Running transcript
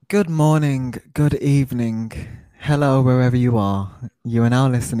Good morning, good evening, hello wherever you are. You are now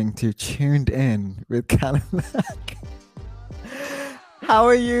listening to Tuned In with Callum. How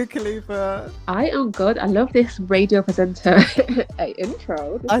are you, Khalifa? I am good. I love this radio presenter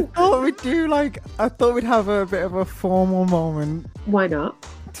intro. This I is thought nice. we'd do I thought we'd have a bit of a formal moment Why not?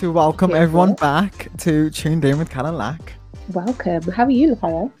 to I'm welcome here for everyone it. back to Tuned In with Callum Lack. Welcome. How are you,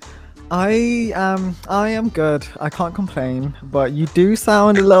 Lafayette? I am good. I can't complain, but you do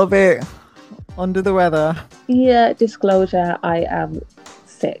sound a little bit under the weather. Yeah, disclosure, I am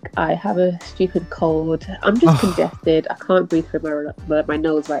sick. I have a stupid cold. I'm just Oh, congested. I can't breathe through my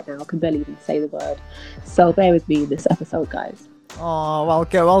nose right now. I can barely even say the word. So bear with me in this episode, guys. oh, well,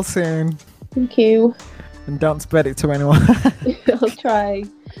 get well soon, Thank you. and don't spread it to anyone. I'll try.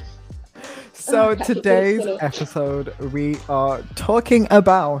 So Catch up to today's it. episode, we are talking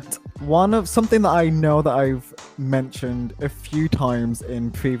about one of something that I know that I've mentioned a few times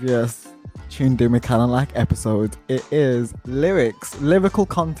in previous Tuned In with Cadillac episodes. It is lyrics, lyrical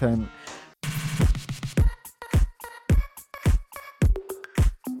content.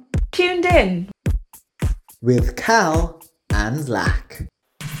 Tuned in. With Cal and Lack.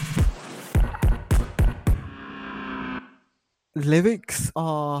 Lyrics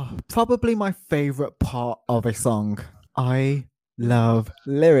are probably my favorite part of a song. I love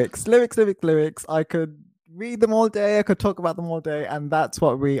lyrics. Lyrics. I could read them all day, I could talk about them all day, and that's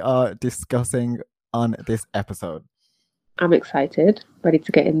what we are discussing on this episode. I'm excited, ready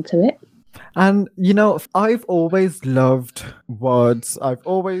to get into it. And I've always loved words. I've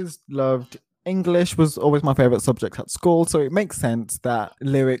always loved English was always my favorite subject at school, so it makes sense that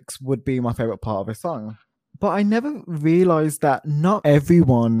lyrics would be my favorite part of a song. But I never realized that not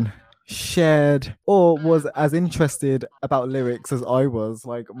everyone shared or was as interested about lyrics as I was.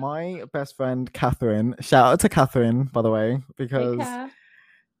 Like my best friend Catherine, shout out to Catherine, by the way, Hey, because Kat.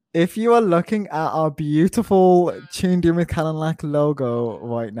 if you are looking at our beautiful Tuned In with Cadillac logo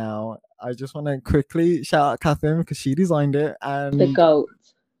right now, I just want to quickly shout out Catherine because she designed it The and goat.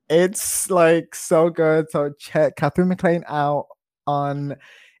 it's like so good. So check Catherine McLean out on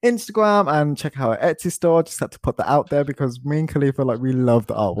Instagram and check out her Etsy store. Just had to put that out there because me and Khalifa, like, we love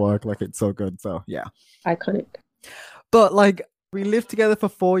the artwork. Like, it's so good. So yeah. Iconic. But like we lived together for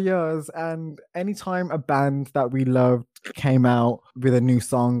 4 years, and anytime a band that we loved came out with a new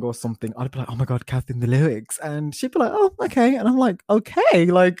song or something, I'd be like, "Oh my god, Catherine, the lyrics!" And she'd be like, "Oh, okay," and I'm like, "Okay,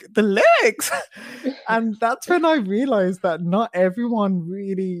 like the lyrics." And that's when I realized that not everyone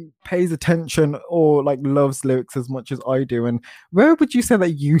really pays attention or like loves lyrics as much as I do. And where would you say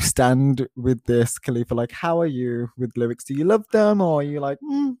that you stand with this, Khalifa? Like, how are you with lyrics? Do you love them, or are you like,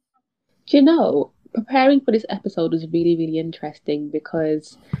 Do you know, preparing for this episode was really, really interesting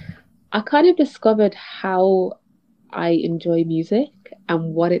because I kind of discovered how I enjoy music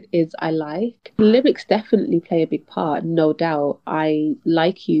and what it is I like. Lyrics definitely play a big part, no doubt. I,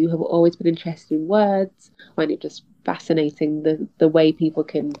 like you, have always been interested in words. I find it just fascinating the way people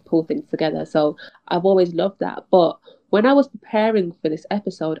can pull things together. So I've always loved that. But when I was preparing for this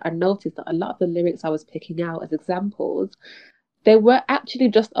episode, I noticed that a lot of the lyrics I was picking out as examples, they were actually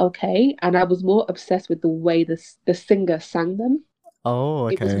just okay, and I was more obsessed with the way the singer sang them. "Oh,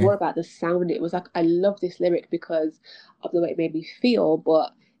 It was okay"? more about the sound. It was like I love this lyric because of the way it made me feel,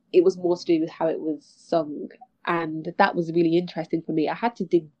 but it was more to do with how it was sung. And that was really interesting for me. I had to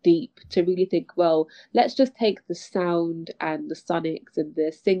dig deep to really think, well, let's just take the sound and the sonics and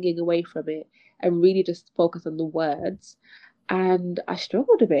the singing away from it and really just focus on the words. And I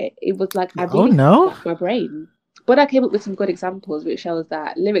struggled a bit. It was like I Oh really had to no. rack my brain. But I came up with some good examples, which shows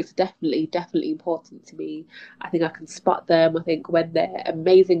that lyrics are definitely, definitely important to me. I think I can spot them. I think when they're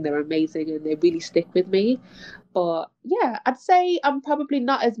amazing and they really stick with me. But yeah, I'd say I'm probably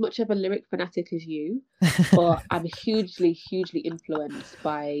not as much of a lyric fanatic as you, but I'm hugely, hugely influenced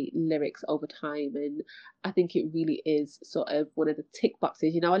by lyrics over time. And I think it really is sort of one of the tick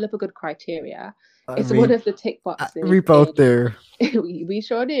boxes. You know, I love a good criteria. I It's one mean, of the tick boxes we both in do. we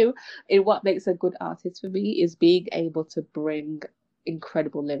sure do. In what makes a good artist for me is being able to bring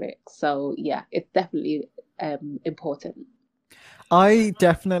incredible lyrics. So yeah, it's definitely important. I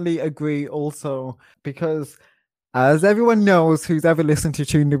definitely agree also because as everyone knows who's ever listened to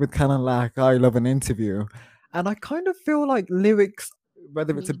Tuned In with Canon Lack, I love an interview. And I kind of feel like lyrics,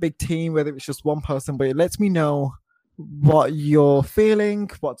 whether it's a Mm. big team, whether it's just one person, but it lets me know what you're feeling,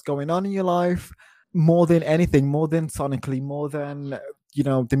 what's going on in your life, more than anything, more than sonically, more than,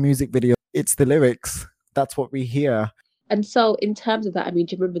 the music video. It's the lyrics. That's what we hear. And so, in terms of that, I mean,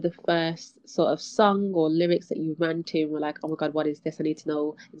 do you remember the first sort of song or lyrics that you ran to and were like, oh my God, what is this? I need to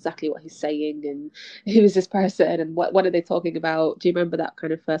know exactly what he's saying and who is this person and what are they talking about? Do you remember that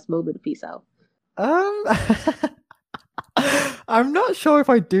kind of first moment for yourself? Um, I'm not sure if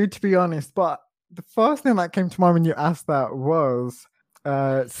I do, to be honest, but the first thing that came to mind when you asked that was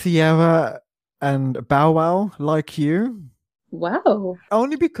Sierra and Bow Wow, Like You. Wow.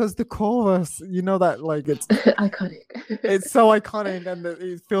 Only because the chorus, you know that like Iconic. it's so iconic and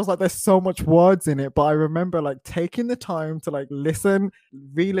it feels like there's so much words in it. But I remember like taking the time to like listen,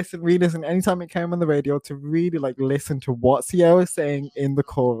 re-listen anytime it came on the radio to really like listen to what Sierra was saying in the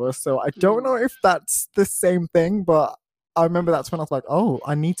chorus. So I don't know if that's the same thing, but I remember that's when I was like, oh,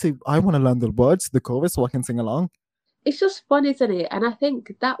 I want to learn the words to the chorus so I can sing along. It's just fun, isn't it? And I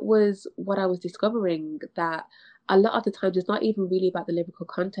think that was what I was discovering, that a lot of the times it's not even really about the lyrical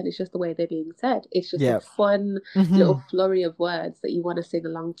content, it's just the way they're being said. It's just a Yeah. fun Hmm. little flurry of words that you want to sing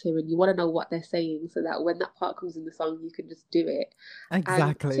along to and you want to know what they're saying so that when that part comes in the song, you can just do it. And to be,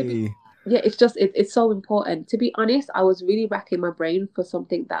 Exactly. yeah, it's so important. To be honest, I was really racking my brain for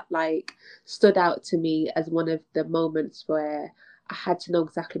something that like stood out to me as one of the moments where I had to know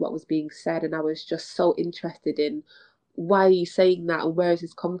exactly what was being said, and I was just so interested in why are you saying that and where has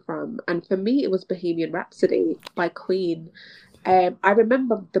this come from? And for me, it was Bohemian Rhapsody by Queen. I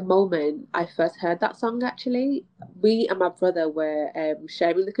remember the moment I first heard that song. Actually, we and my brother were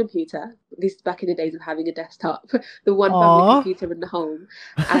sharing the computer. This is back in the days of having a desktop, the one family Aw. computer in the home.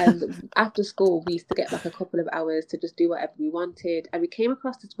 And after school, we used to get like a couple of hours to just do whatever we wanted. And we came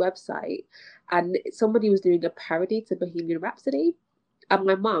across this website, and somebody was doing a parody to Bohemian Rhapsody. And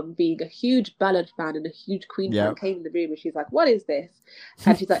my mum, being a huge ballad fan and a huge Queen fan, Yeah. came in the room and she's like, "What is this?"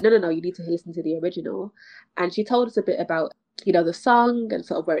 And she's like, no, you need to listen to the original. And she told us a bit about, the song and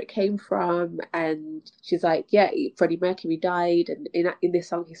sort of where it came from. And she's like, yeah, Freddie Mercury died. And in this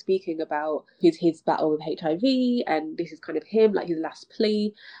song, he's speaking about his battle with HIV. And this is kind of him, like his last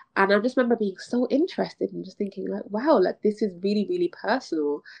plea. And I just remember being so interested and just thinking like, wow, like this is really, really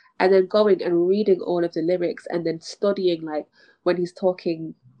personal. And then going and reading all of the lyrics and then studying like when he's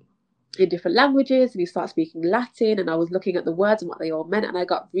talking in different languages and he starts speaking Latin, and I was looking at the words and what they all meant, and I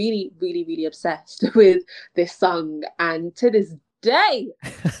got really, really, really obsessed with this song. And to this day,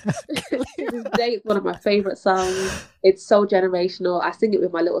 to this day, it's one of my favorite songs. It's so generational. I sing it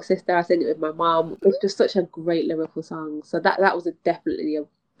with my little sister, I sing it with my mom. It's just such a great lyrical song. So that was definitely a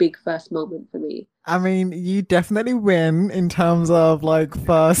big first moment for me. I mean, you definitely win in terms of like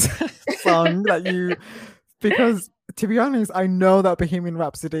first song that you, because to be honest, I know that Bohemian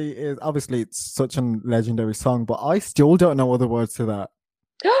Rhapsody is obviously it's such a legendary song, but I still don't know all the words to that.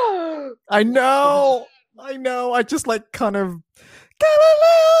 I know, I know. I just like kind of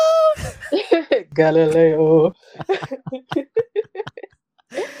Galileo. Galileo.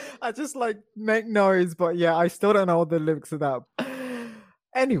 I just like make noise, but yeah, I still don't know all the lyrics of that.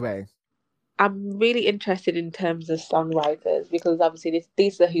 Anyway, I'm really interested in terms of songwriters because obviously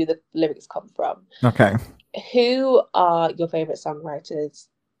these are who the lyrics come from. okay. Who are your favorite songwriters?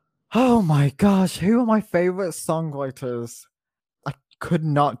 Oh my gosh, who are my favorite songwriters? I could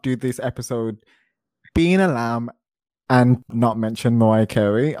not do this episode being a lamb and not mention Mariah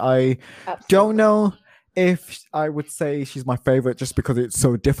Carey. I don't Absolutely. know if I would say she's my favorite just because it's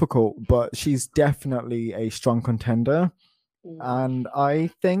so difficult, but she's definitely a strong contender. And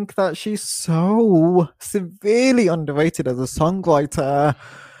I think that she's so severely underrated as a songwriter.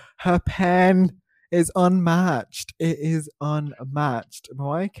 Her pen is unmatched. It is unmatched.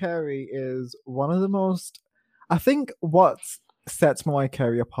 Mariah Carey is one of the most. I think what sets Mariah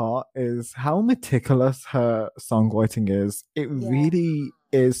Carey apart is how meticulous her songwriting is. It really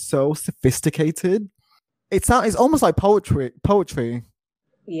is so sophisticated. It's almost like poetry. Poetry.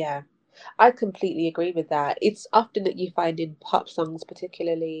 Yeah, I completely agree with that. It's often that you find in pop songs,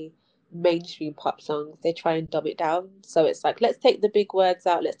 particularly mainstream pop songs, they try and dumb it down. So it's like, let's take the big words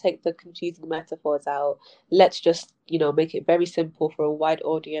out, let's take the confusing metaphors out, let's just, make it very simple for a wide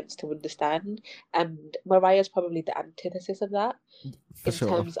audience to understand. And Mariah's probably the antithesis of that, For in sure.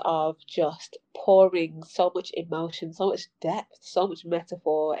 terms of just pouring so much emotion, so much depth, so much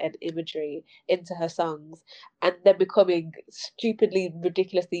metaphor and imagery into her songs, and then becoming stupidly,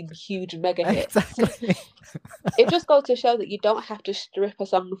 ridiculously huge mega hits. Exactly. It just goes to show that you don't have to strip a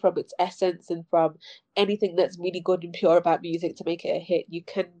song from its essence and from anything that's really good and pure about music to make it a hit. You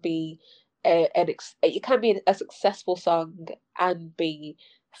can be it can be a successful song and be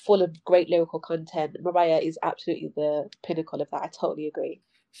full of great lyrical content. Mariah is absolutely the pinnacle of that. I totally agree.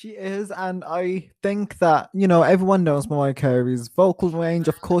 She is, and I think that, you know, everyone knows Mariah Carey's vocal range.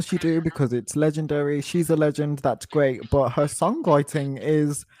 Of course you do, because it's legendary. She's a legend, that's great. But her songwriting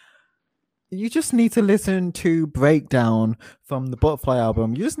is, you just need to listen to Breakdown from the Butterfly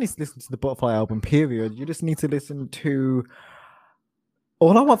album. You just need to listen to the Butterfly album, period. You just need to listen to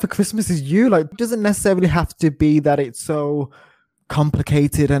All I Want for Christmas Is You. Like, it doesn't necessarily have to be that it's so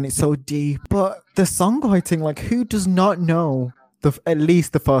complicated and it's so deep, but the songwriting, like, who does not know at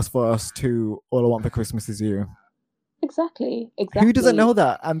least the first verse to All I Want for Christmas Is You? Exactly, Who doesn't exactly. know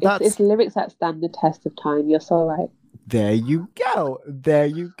that? And It's that's, lyrics that stand the test of time. You're so right. there you go. There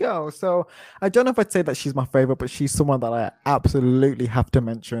you go. So I don't know if I'd say that she's my favorite, but she's someone that I absolutely have to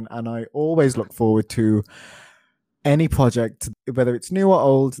mention. And I always look forward to any project, whether it's new or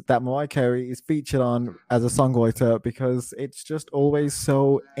old, that Mariah Carey is featured on as a songwriter, because it's just always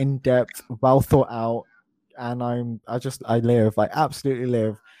so in depth, well thought out. And I live, I absolutely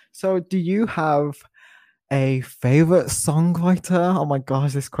live. So do you have a favorite songwriter? Oh my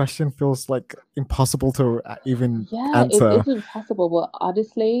gosh, this question feels like impossible to even Yeah, it answer. isn't possible, but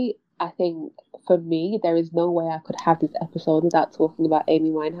honestly, I think for me, there is no way I could have this episode without talking about Amy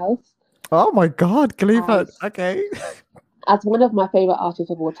Winehouse Oh my god, Khalifa. as Okay. one of my favorite artists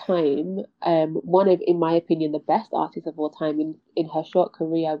of all time. One of, in my opinion, the best artists of all time. In her short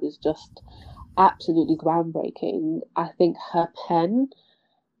career was just absolutely groundbreaking. I think her pen,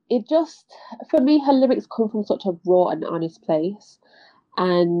 it just, for me, her lyrics come from such a raw and honest place.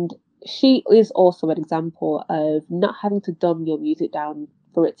 And she is also an example of not having to dumb your music down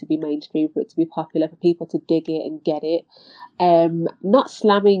for it to be mainstream, for it to be popular, for people to dig it and get it. Not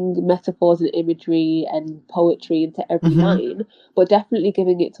slamming metaphors and imagery and poetry into every Hmm. line, but definitely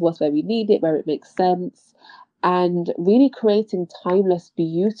giving it to us where we need it, where it makes sense, and really creating timeless,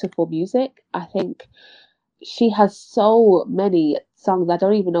 beautiful music. I think she has so many songs, I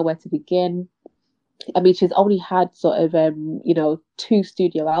don't even know where to begin. I mean, she's only had sort of two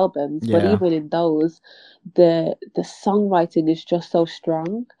studio albums, but Yeah. even in those, the songwriting is just so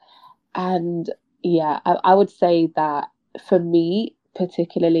strong. And yeah, I would say that for me,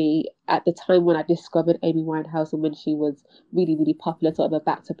 particularly at the time when I discovered Amy Winehouse and when she was really, really popular, sort of a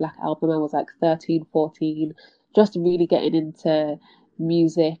Back to Black album, I was like 13, 14, just really getting into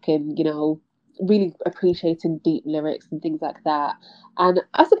music and, really appreciating deep lyrics and things like that. And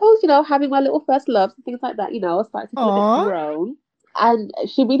I suppose, having my little first loves and things like that, I started to feel a bit Aw. grown. And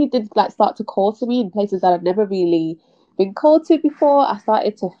she really did like start to call to me in places that I'd never really been called to before. I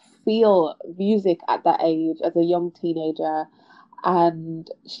started to feel music at that age as a young teenager, and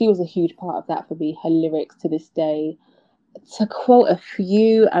she was a huge part of that for me. Her lyrics to this day. To quote a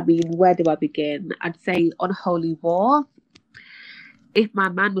few, I mean, where do I begin? I'd say Unholy War. If my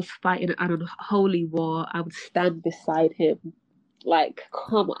man was fighting an unholy war, I would stand beside him. Like,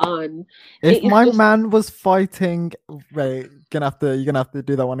 come on. If It is my just, man was fighting, wait, you're gonna have to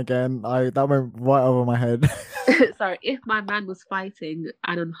do that one again. That went right over my head. sorry, if my man was fighting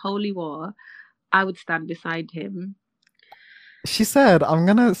an unholy war, I would stand beside him. She said, "I'm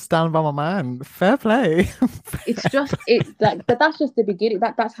gonna stand by my man." Fair play. It's just it like, but that's just the beginning.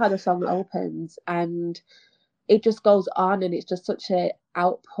 That's how the song opens, and it just goes on, and it's just such a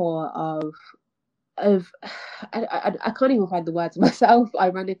outpour of I can't even find the words myself.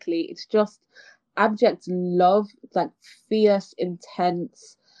 Ironically, it's just abject love, like fierce,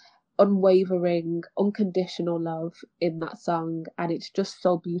 intense, unwavering, unconditional love in that song, and it's just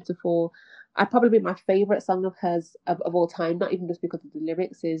so beautiful. I'd probably be my favorite song of hers of all time, not even just because of the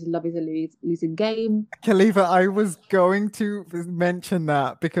lyrics, is Love is a Losing Game. Khalifa, I was going to mention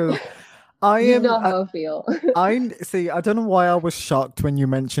that because I You am. know how I feel. I see. I don't know why I was shocked when you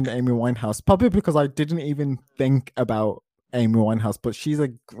mentioned Amy Winehouse. Probably because I didn't even think about Amy Winehouse, but she's a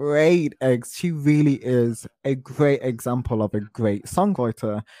great ex. She really is a great example of a great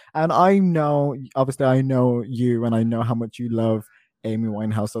songwriter. And I know, obviously, I know you, and I know how much you love Amy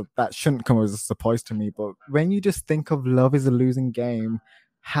Winehouse. So that shouldn't come as a surprise to me. But when you just think of Love Is a Losing Game,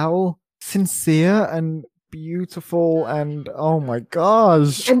 how sincere and beautiful, and oh my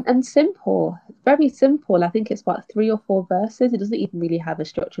gosh. And simple, very simple. I think it's about three or four verses. It doesn't even really have a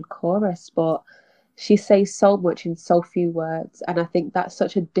structured chorus, but she says so much in so few words. And I think that's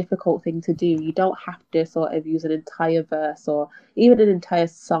such a difficult thing to do. You don't have to sort of use an entire verse or even an entire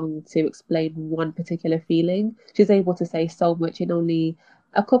song to explain one particular feeling. She's able to say so much in only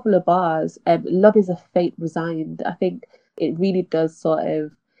a couple of bars. Love is a fate resigned. I think it really does sort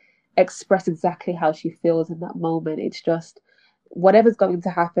of express exactly how she feels in that moment. It's just whatever's going to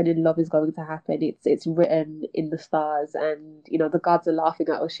happen in love is going to happen. It's written in the stars, and the gods are laughing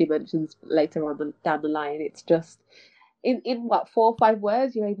at us. She mentions later on down the line. It's just in what 4 or 5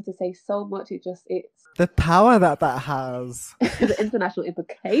 words, you're able to say so much. It's The power that has. the international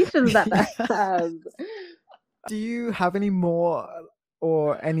implications that Yeah. has. Do you have any more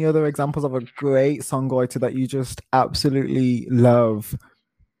or any other examples of a great songwriter that you just absolutely love?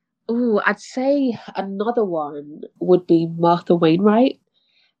 Oh, I'd say another one would be Martha Wainwright.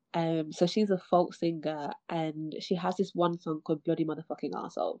 So she's a folk singer, and she has this one song called "Bloody Motherfucking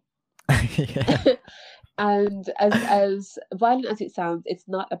Arsehole." Yeah. And as violent as it sounds, it's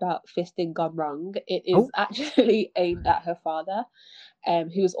not about fisting gone wrong. It is Oh, actually aimed at her father,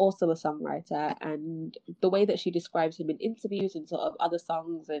 who is also a songwriter. And the way that she describes him in interviews and sort of other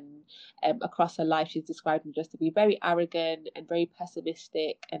songs and across her life, she's described him just to be very arrogant and very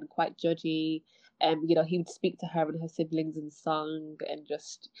pessimistic and quite judgy. He would speak to her and her siblings in song and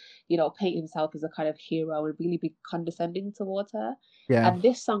just, paint himself as a kind of hero and really be condescending towards her. yeah. And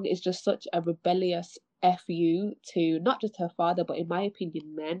this song is just such a rebellious fu to not just her father, but in my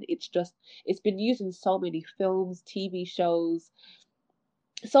opinion, men. It's been used in so many films, TV shows,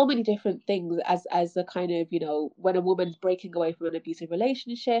 so many different things as a kind of, when a woman's breaking away from an abusive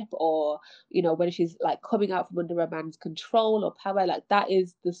relationship, or when she's like coming out from under a man's control or power. Like, that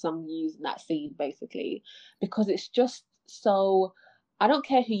is the song used in that scene, basically, because it's just so, I don't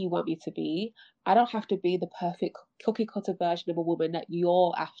care who you want me to be. I don't have to be the perfect cookie cutter version of a woman that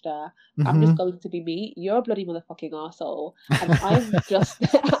you're after. I'm just Hmm. going to be me. You're a bloody motherfucking arsehole, and I'm just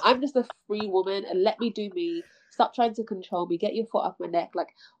I'm just a free woman, and let me do me. Stop trying to control me. Get your foot off my neck.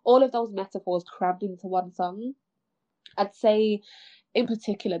 Like, all of those metaphors crammed into one song. I'd say, in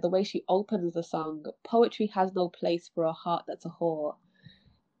particular, the way she opens the song, "Poetry has no place for a heart that's a whore."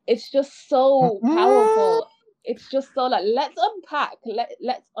 It's just so powerful. It's just so, like, let's unpack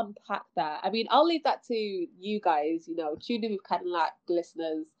that. I mean, I'll leave that to you guys. Tune in with Cadillac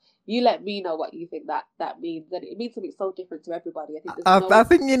listeners. You let me know what you think that means, and it means something so different to everybody. I think there's I no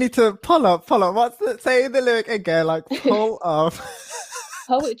think you need to pull up. What's say the lyric again? Like pull up.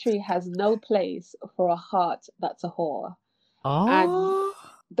 poetry has no place for a heart that's a whore. And Oh,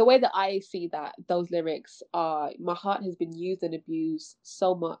 the way that I see that, those lyrics are, my heart has been used and abused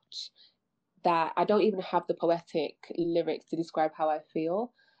so much that I don't even have the poetic lyrics to describe how I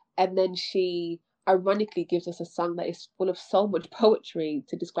feel. And then she ironically gives us a song that is full of so much poetry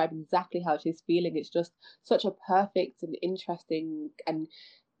to describe exactly how she's feeling. It's just such a perfect and interesting and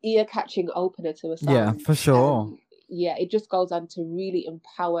ear-catching opener to a yeah, song. for sure. And yeah, it just goes on to really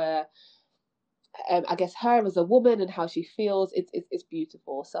empower, I guess, her as a woman and how she feels. It's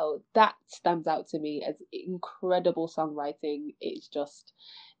beautiful. So that stands out to me as incredible songwriting. It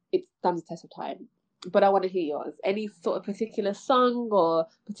stands the test of time. But I want to hear yours. Any sort of particular song or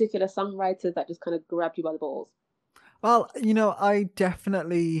particular songwriters that just kind of grabbed you by the balls? Well, I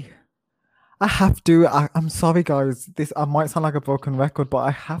have to. I'm sorry, guys. This I might sound like a broken record, but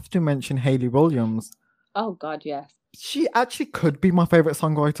I have to mention Hayley Williams. Oh God, yes. She actually could be my favorite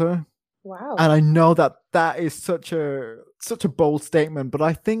songwriter. And Wow. I know that that is such a bold statement, but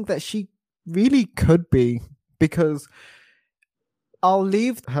I think that she really could be, because I'll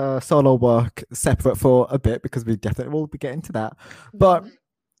leave her solo work separate for a bit because we definitely will be getting to that. But Mhm.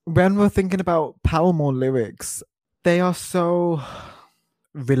 when we're thinking about Paramore lyrics, they are so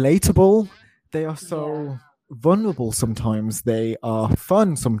relatable. They are Yeah. so vulnerable sometimes. They are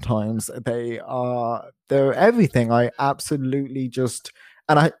fun sometimes. They're everything. I absolutely just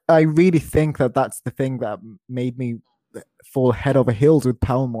and I really think that that's the thing that made me fall head over heels with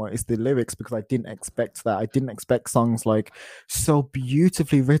Paramore is the lyrics, because I didn't expect that. I didn't expect songs like so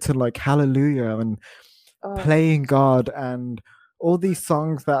beautifully written like Hallelujah and Oh, Playing God and all these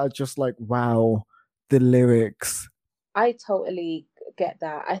songs that are just like wow, the lyrics. I totally get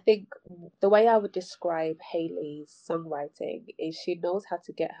that. I think the way I would describe Hayley's songwriting is she knows how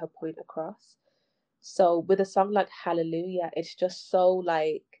to get her point across. So with a song like Hallelujah, it's just so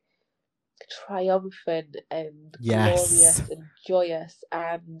like triumphant and Yes. glorious and joyous,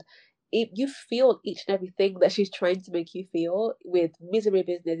 and you feel each and everything that she's trying to make you feel. With Misery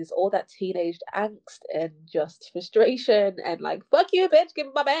Business, it's all that teenage angst and just frustration and like, fuck you bitch, give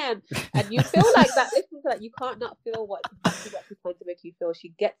me my man. And you feel like that, listen to that, you can't not feel what exactly what she's trying to make you feel.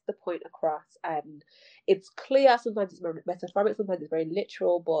 She gets the point across, and it's clear. Sometimes it's metaphoric, sometimes it's very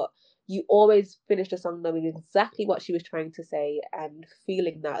literal, but you always finish the song knowing exactly what she was trying to say and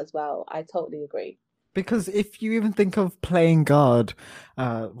feeling that as well. I totally agree. Because if you even think of Playing God,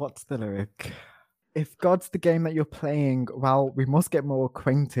 what's the lyric? If God's the game that you're playing, well, we must get more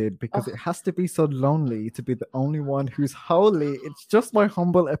acquainted because Oh, it has to be so lonely to be the only one who's holy. It's just my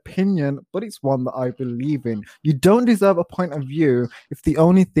humble opinion, but it's one that I believe in. You don't deserve a point of view if the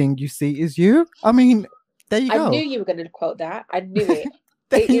only thing you see is you. I mean, There you I go. knew you were going to quote that. I knew it.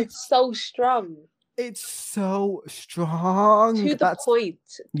 There It you- is so strong. It's so strong. To the point.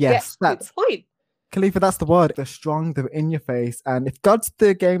 Yes, Get to the point. Khalifa, that's the word. They're strong, they're in your face. And if God's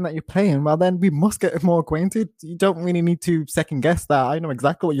the game that you're playing, well, then we must get more acquainted. You don't really need to second guess that. I know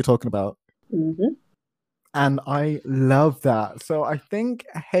exactly what you're talking about. Mm-hmm. And I love that. So I think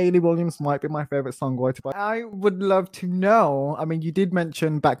Hayley Williams might be my favorite songwriter. But I would love to know. I mean, you did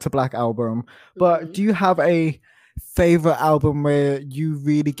mention Back to Black album, but do you have a favorite album where you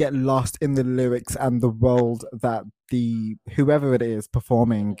really get lost in the lyrics and the world that the whoever it is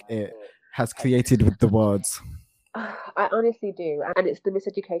performing it has created with the words? I honestly do. And it's The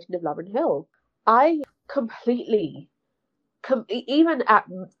Miseducation of Lauryn Hill. I completely, even at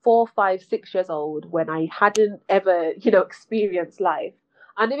 4, 5, 6 years old, when I hadn't ever, experienced life,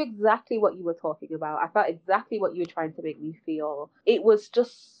 I knew exactly what you were talking about. I felt exactly what you were trying to make me feel. It was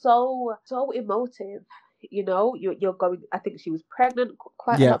just so emotive. You're going, I think she was pregnant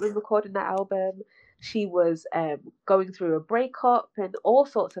quite a lot when recording that album. She was going through a breakup and all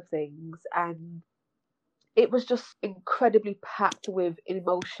sorts of things. And it was just incredibly packed with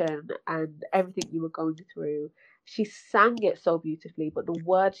emotion and everything you were going through. She sang it so beautifully, but the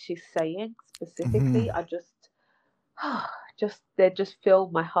words she's saying specifically are they just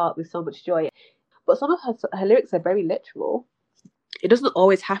filled my heart with so much joy. But some of her lyrics are very literal. It doesn't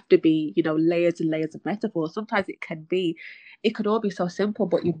always have to be, layers and layers of metaphors. Sometimes it could all be so simple,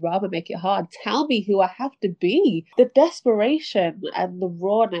 but you'd rather make it hard. Tell me who I have to be. The desperation and the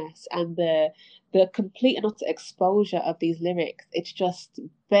rawness and the complete and utter exposure of these lyrics. It's just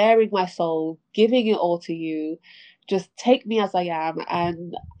bearing my soul, giving it all to you. Just take me as I am.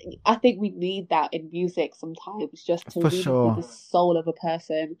 And I think we need that in music sometimes, just to really see the soul of a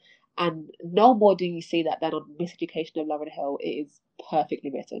person. And no more do you see that than on Miseducation of Lauryn Hill. It is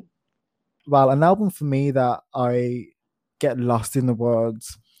perfectly written. Well, an album for me that I get lost in the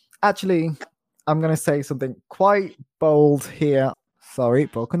words. Actually, I'm going to say something quite bold here. Sorry,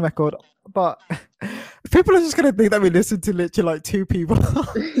 broken record. But people are just going to think that we listen to literally like two people.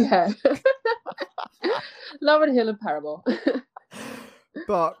 Yeah. Lauryn Hill and Paramore.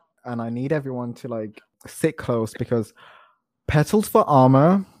 And I need everyone to like sit close because Petals for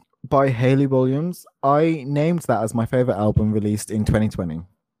Armor by Hayley Williams, I named that as my favorite album released in 2020.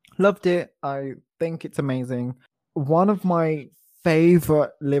 Loved it. I think it's amazing. One of my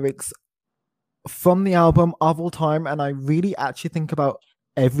favorite lyrics from the album of all time, and I really actually think about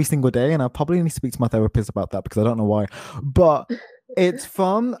every single day, and I probably need to speak to my therapist about that because I don't know why, but it's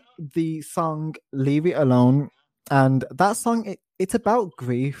from the song Leave It Alone, and that song, it's about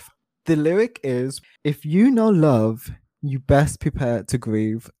grief. The lyric is, if you know love, you best prepare to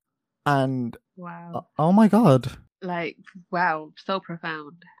grieve. And wow, oh my god, like wow, so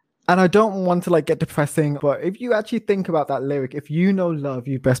profound. And I don't want to like get depressing, but if you actually think about that lyric, if you know love,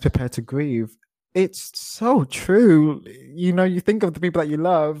 you best prepare to grieve. It's so true. You think of the people that you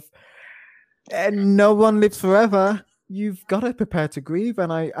love, and no one lives forever. You've got to prepare to grieve.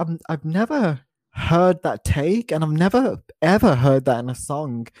 And I've never heard that take, and I've never ever heard that in a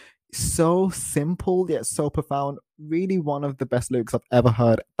song. So simple yet so profound. Really one of the best lyrics I've ever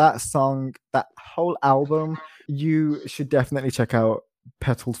heard. That song, that whole album, you should definitely check out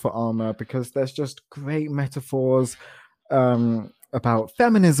Petals for Armor, because there's just great metaphors about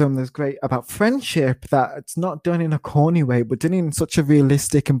feminism. There's great about friendship, that it's not done in a corny way, but done in such a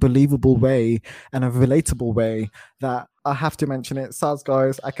realistic and believable way and a relatable way that I have to mention it. Soz,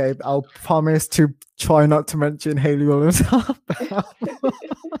 guys. Okay, I'll promise to try not to mention Hayley Williams.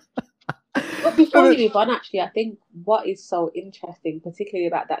 But before you move on, actually, I think what is so interesting, particularly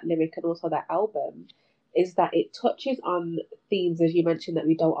about that lyric and also that album, is that it touches on themes, as you mentioned, that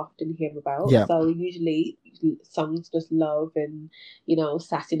we don't often hear about. Yeah. So usually songs just love and,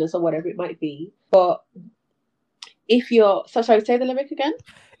 sassiness or whatever it might be. But if you're... So sorry, say the lyric again?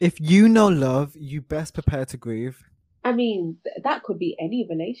 If you know love, you best prepare to grieve. I mean, that could be any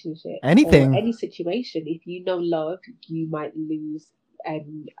relationship. Anything. Or any situation. If you know love, you might lose a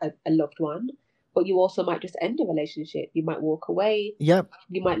loved one. But you also might just end a relationship. You might walk away. Yep.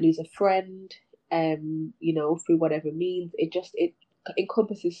 You might lose a friend. Through whatever means. It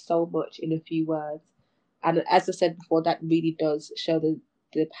encompasses so much in a few words. And as I said before, that really does show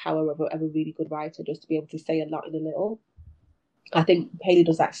the power of a really good writer, just to be able to say a lot in a little. I think Hayley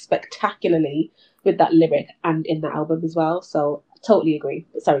does that spectacularly with that lyric and in the album as well. So totally agree.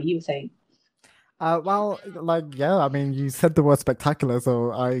 Sorry, you were saying. I mean, you said the word spectacular,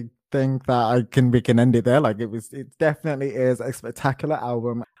 so I think that we can end it there. It definitely is a spectacular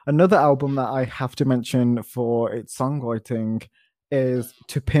album. Another album that I have to mention for its songwriting is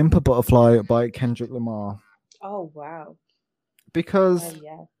To Pimp a Butterfly by Kendrick Lamar. Oh wow. Because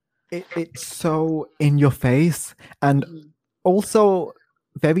Yeah. it's so in your face and Mhm. also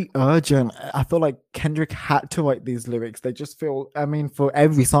very urgent. I feel like Kendrick had to write these lyrics. They just feel, I mean, for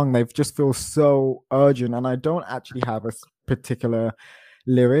every song, they just feel so urgent. And I don't actually have a particular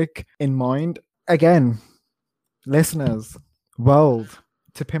lyric in mind. Again, listeners, world,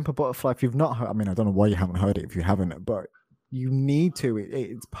 To Pimp a Butterfly. If you've not heard, I mean, I don't know why you haven't heard it if you haven't, but you need to.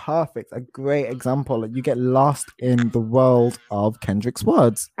 It's perfect. A great example. You get lost in the world of Kendrick's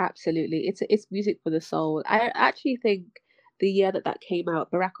words. Absolutely. It's music for the soul. I actually think the year that came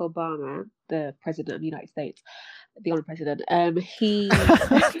out, Barack Obama, the president of the United States, the honored president, he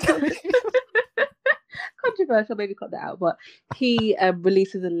controversial, maybe cut that out, but he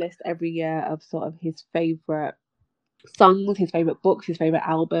releases a list every year of sort of his favorite songs, his favorite books, his favorite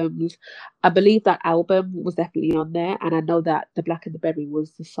albums. I believe that album was definitely on there, and I know that The Black and the Berry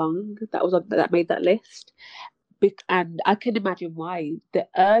was the song that was on that made that list. And I can imagine why. The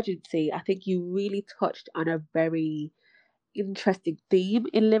urgency, I think you really touched on a very interesting theme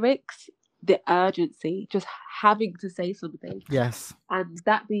in lyrics. The urgency, just having to say something, Yes. and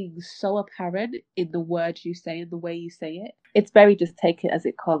that being so apparent in the words you say and the way you say it. It's very just take it as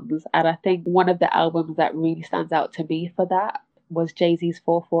it comes. And I think one of the albums that really stands out to me for that was Jay-Z's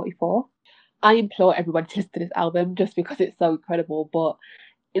 444. I implore everybody to listen to this album just because it's so incredible. But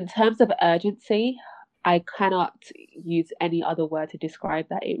in terms of urgency, I cannot use any other word to describe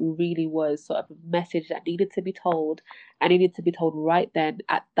that. It really was sort of a message that needed to be told and needed to be told right then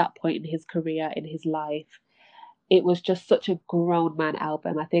at that point in his career, in his life. It was just such a grown man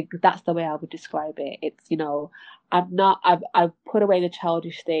album. I think that's the way I would describe it. It's, I've put away the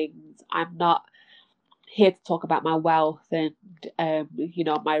childish things. I'm not here to talk about my wealth and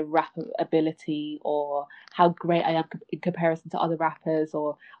my rap ability or how great I am in comparison to other rappers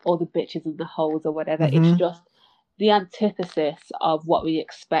or all the bitches and the hoes or whatever. It's just the antithesis of what we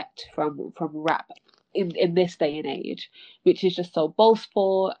expect from rap in this day and age, which is just so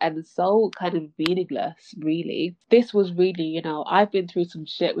boastful and so kind of meaningless, really. This was really, I've been through some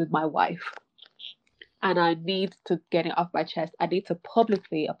shit with my wife and I need to get it off my chest. I need to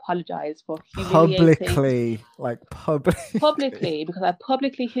publicly apologize for humiliating publicly because I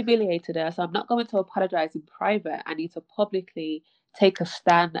publicly humiliated her. So I'm not going to apologize in private. I need to publicly take a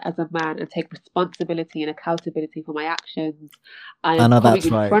stand as a man and take responsibility and accountability for my actions. I am coming in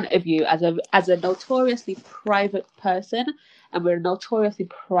front of you as a notoriously private person, and we're a notoriously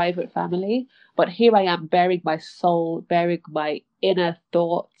private family. But here I am bearing my soul, bearing my inner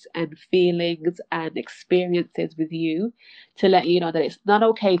thoughts and feelings and experiences with you to let you know that it's not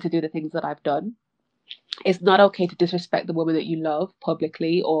okay to do the things that I've done. It's not okay to disrespect the woman that you love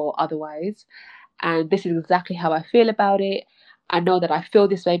publicly or otherwise. And this is exactly how I feel about it. I know that I feel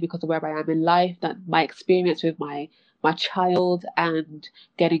this way because of where I am in life, that my experience with my child and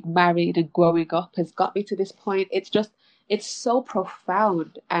getting married and growing up has got me to this point. It's so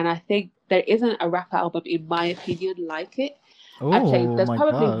profound. And I think there isn't a rap album, in my opinion, like it. I'd say there's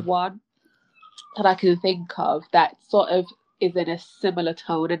probably one that I can think of that sort of is in a similar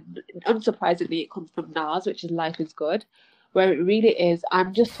tone. And unsurprisingly, it comes from Nas, which is Life is Good, where it really is,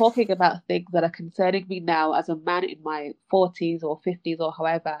 I'm just talking about things that are concerning me now as a man in my 40s or 50s or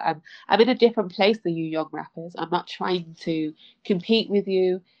however. I'm in a different place than you young rappers. I'm not trying to compete with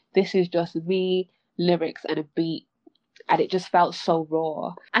you. This is just me, lyrics, and a beat. And it just felt so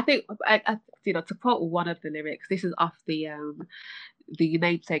raw. I think, to quote one of the lyrics, this is off the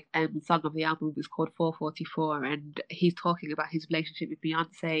namesake song of the album is called 444, and he's talking about his relationship with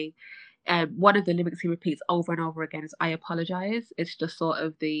Beyonce. One of the lyrics he repeats over and over again is "I apologize." It's just sort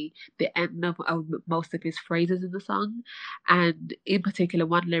of the end of most of his phrases in the song, and in particular,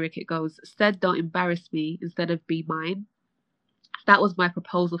 one lyric it goes, "Said don't embarrass me instead of be mine. That was my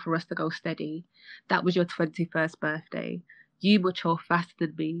proposal for us to go steady. That was your 21st birthday. You mature faster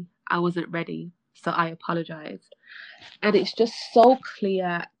than me. I wasn't ready, so I apologize." And it's just so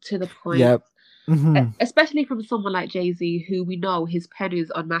clear to the point. Yep. Especially from someone like Jay-Z, who we know his pen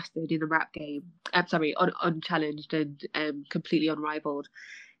is unmastered in the rap game. I'm sorry, unchallenged and completely unrivaled.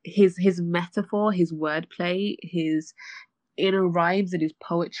 His metaphor, his wordplay, his inner rhymes and his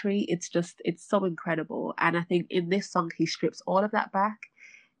poetry, it's so incredible. And I think in this song, he strips all of that back.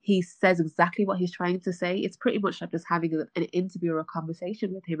 He says exactly what he's trying to say. It's pretty much like just having an interview or a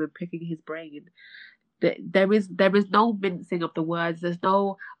conversation with him and picking his brain. There is no mincing of the words. There's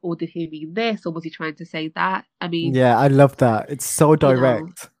no, or did he mean this, or was he trying to say that? I mean, yeah, I love that. It's so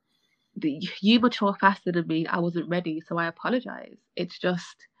direct. You mature faster than me. I wasn't ready, so I apologize. It's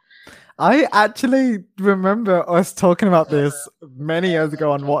just, I actually remember us talking about this many years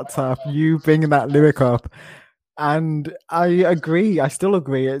ago on WhatsApp, you bringing that lyric up. And I agree. I still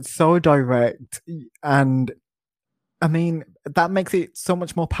agree. It's so direct. And I mean, that makes it so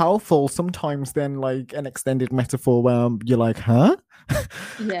much more powerful sometimes than like an extended metaphor where you're like, huh?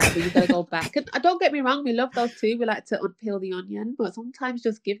 Yeah, but you gotta go back. And don't get me wrong, we love those too. We like to unpeel the onion, but sometimes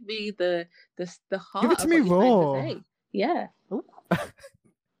just give me the Give it heart to of me what you're trying to raw. say. Yeah. Ooh.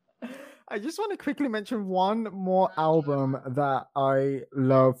 I just want to quickly mention one more album that I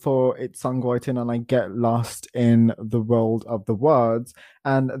love for its songwriting and I get lost in the world of the words.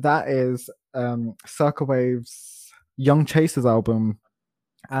 And that is Circa Waves' Young Chasers album.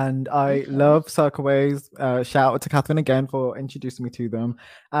 And I Okay. love Circa Waves. Shout out to Catherine again for introducing me to them.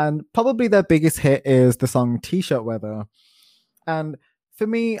 And probably their biggest hit is the song T-shirt Weather. And for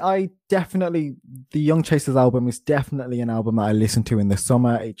me, the Young Chasers album is definitely an album that I listen to in the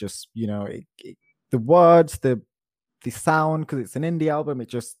summer. It just, the words, the sound, because it's an indie album, it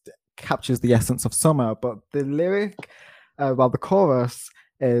just captures the essence of summer. But the lyric, the chorus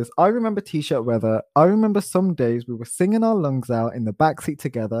is, I remember T-shirt weather. I remember some days we were singing our lungs out in the backseat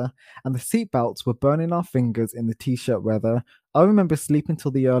together, and the seatbelts were burning our fingers in the T-shirt weather. I remember sleeping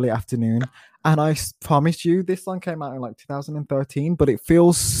till the early afternoon. And promise you, this song came out in like 2013, but it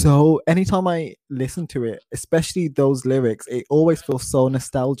feels so, anytime I listen to it, especially those lyrics, it always feels so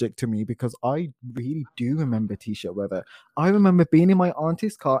nostalgic to me because I really do remember T-shirt weather. I remember being in my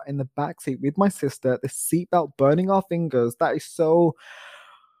auntie's car in the backseat with my sister, the seatbelt burning our fingers. That is so,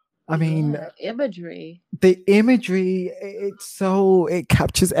 I mean, imagery. the imagery, it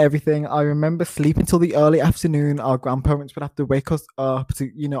captures everything. I remember sleeping till the early afternoon. Our grandparents would have to wake us up to,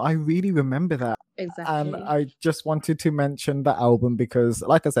 I really remember that. And Exactly. I just wanted to mention the album because,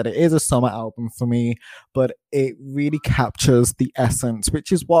 like I said, it is a summer album for me, but it really captures the essence,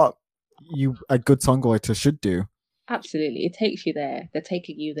 which is what a good songwriter should do. Absolutely. It takes you there. They're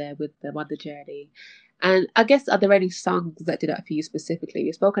taking you there with them on the journey. And I guess, are there any songs that did that for you specifically?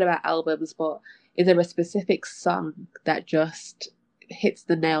 You've spoken about albums, but is there a specific song that just hits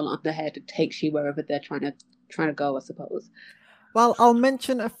the nail on the head and takes you wherever they're trying to go, I suppose? Well, I'll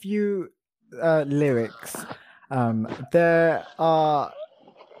mention a few lyrics. There are,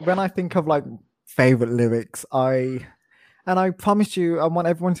 when I think of like favorite lyrics, and I promise you, I want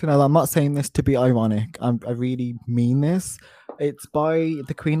everyone to know that I'm not saying this to be ironic. I really mean this. It's by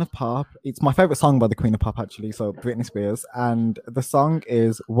the Queen of Pop. It's my favorite song by the Queen of Pop, actually. So Britney Spears, and the song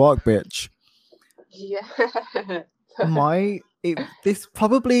is "Work Bitch." Yeah. This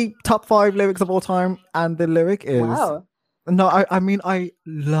probably top 5 lyrics of all time, and the lyric is Wow. no. I mean, I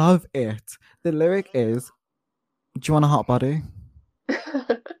love it. The lyric is, "Do you want a hot body?"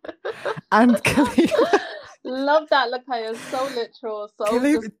 And Love that, Lakaya. So literal, so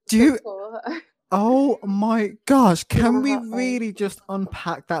Khalif, just do you? simple. Oh my gosh, Do you can want a we hot body? really just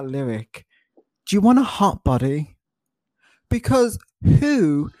unpack that lyric? Do you want a hot body? Because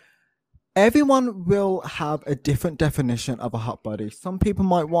everyone will have a different definition of a hot body. Some people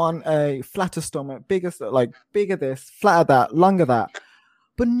might want a flatter stomach, bigger this, flatter that, longer that.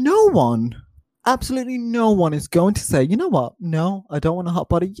 But absolutely no one is going to say, you know what? No, I don't want a hot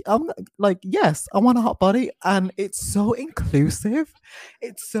body. I'm like, yes, I want a hot body. And it's so inclusive.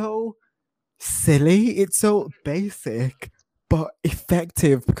 It's so silly. It's so basic, but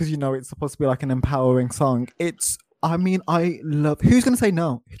effective because it's supposed to be like an empowering song. I mean, I love. Who's gonna say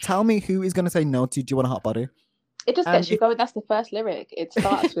no? Tell me who is gonna say no to "Do You Want a Hot Body"? It just And gets you going. That's the first lyric. It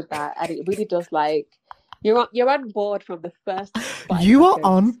starts with that, and it really does you're on board from the first you are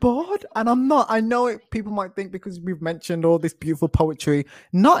on seconds. board, and I'm not. I know it. People might think because we've mentioned all this beautiful poetry,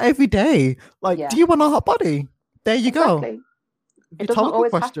 not every day. Like, Yeah, do you want a hot body? There you go. exactly. It does not Rhetorical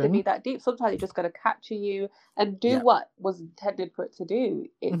always have to be question. that deep. Sometimes it's just got to capture you and do Yeah. what was intended for it to do.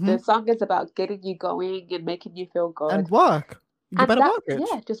 Mm-hmm. The song is about getting you going and making you feel And good. work. You And better that, work, bitch.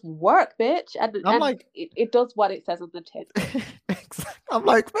 yeah, just work, bitch. And I'm like, it does what it says on the tin. I'm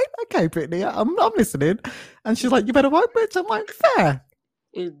like, okay, Brittany, I'm listening. And she's like, you better work, bitch. I'm like, fair.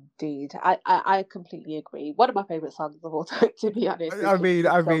 Indeed. I completely agree. One of my favourite songs of all time, to be honest. I mean,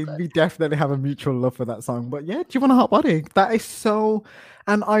 It's so good. we definitely have a mutual love for that song. But yeah, do you want a hot body? That is so.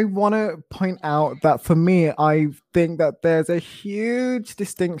 And I want to point out that for me, I think that there's a huge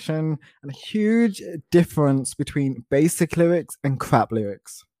distinction and a huge difference between basic lyrics and crap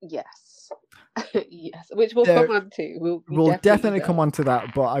lyrics. Yes. Yes. Which we'll There, come on to. we'll definitely come on to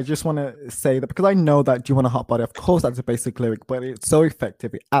that, but I just want to say that because I know that "Do You Want a Hot Body?" Of course, that's a basic lyric, but it's so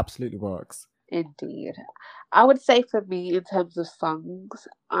effective. It absolutely works. Indeed. I would say for me, in terms of songs,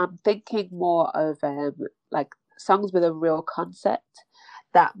 I'm thinking more of like songs with a real concept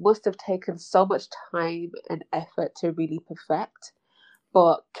that must have taken so much time and effort to really perfect,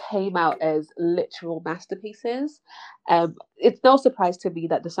 but came out as literal masterpieces. It's no surprise to me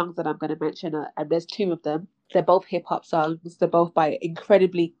that the songs that I'm going to mention and there's two of them. They're both hip hop songs. They're both by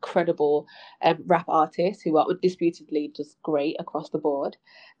incredibly credible rap artists who are undisputedly just great across the board.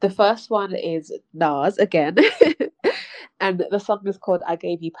 The first one is Nas again, and the song is called "I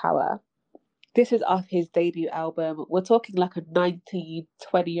Gave You Power." This is off his debut album. We're talking like a 19,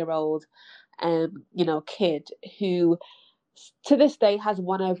 20-year-old, kid who to this day has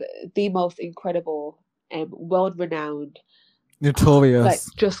one of the most incredible, world-renowned, like Notorious.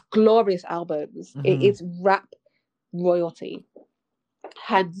 just glorious albums. It's rap royalty,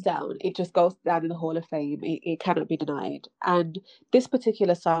 hands down. It just goes down in the Hall of Fame. It cannot be denied. And this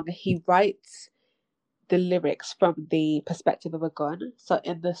particular song, he writes the lyrics from the perspective of a gun. So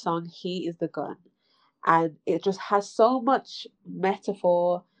in the song, he is the gun, and it just has so much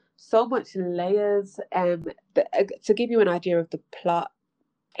metaphor, so much layers. To give you an idea of the plot,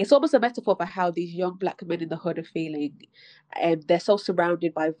 it's almost a metaphor for how these young black men in the hood are feeling, and they're so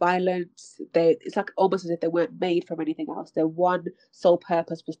surrounded by violence. It's like almost as if they weren't made from anything else. Their one sole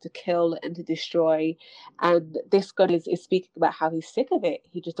purpose was to kill and to destroy. And this gun is speaking about how he's sick of it.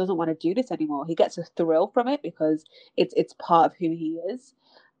 He just doesn't want to do this anymore. He gets a thrill from it because it's part of who he is,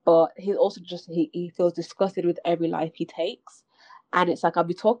 but he also he feels disgusted with every life he takes. And it's like, I'll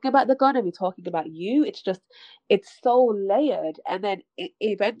be talking about the gun, I'll be talking about you. It's so layered. And then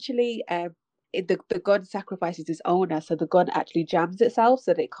eventually, the gun sacrifices its owner. So the gun actually jams itself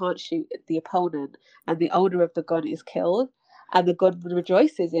so that it can't shoot the opponent. And the owner of the gun is killed. And the gun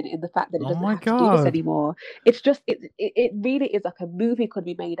rejoices in the fact that it Oh doesn't my have to do this God. anymore. It's just, it really is like a movie could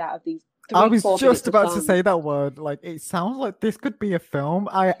be made out of these I three, was 4 minutes just of about to songs. say that word. Like, it sounds like this could be a film.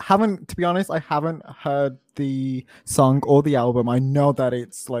 I haven't, to be honest, I haven't heard the song or the album. I know that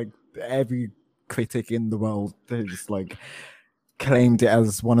it's like every critic in the world has like claimed it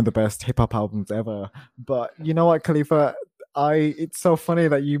as one of the best hip hop albums ever. But you know what, Khalifa? It's so funny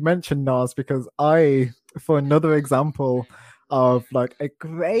that you mentioned Nas because for another example of like a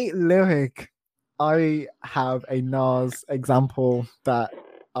great lyric, I have a Nas example that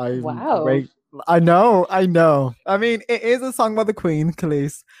I'm Wow. great. I know. I mean, it is a song by the Queen,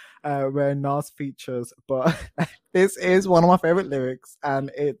 Khalees, where Nas features, but this is one of my favorite lyrics,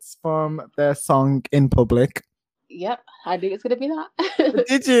 and it's from their song "In Public." Yep, I knew it's going to be that.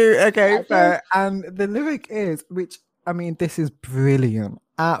 Did you? Okay, I did. fair. And the lyric is, which I mean, this is brilliant,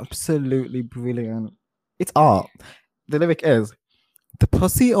 absolutely brilliant. It's art. The lyric is, the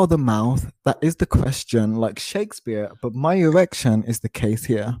pussy or the mouth, that is the question, like Shakespeare, but my erection is the case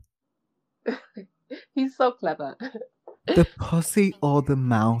here. He's so clever. The pussy or the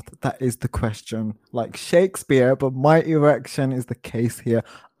mouth, that is the question, like Shakespeare, but my erection is the case here.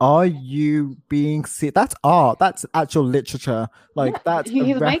 Are you being sick? That's art. That's actual literature. Yeah, Like that's a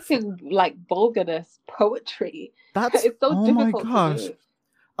he's ref. making like vulgarness poetry. That's It's so oh my difficult to gosh. do.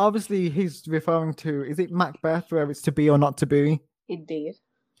 Obviously, he's referring to, is it Macbeth, where it's to be or not to be? Indeed.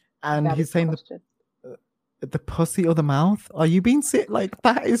 And Very he's good saying question. the pussy or the mouth. Are you being sick? Like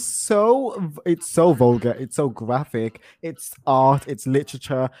that is it's so vulgar. It's so graphic. It's art. It's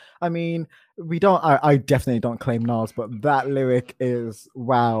literature. I mean, I definitely don't claim Nas, but that lyric is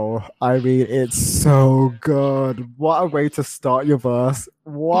wow. I mean, it's so good. What a way to start your verse.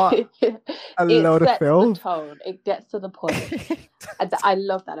 What a It load of sets the filth. tone. It gets to the point. And I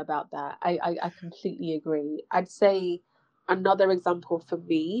love that about that. I completely agree. I'd say another example for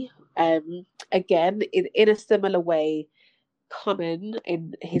me, again, in a similar way, Common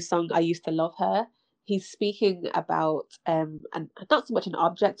in his song "I Used to Love Her," he's speaking about and not so much an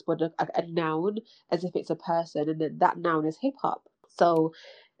object, but a noun as if it's a person, and then that noun is hip hop. So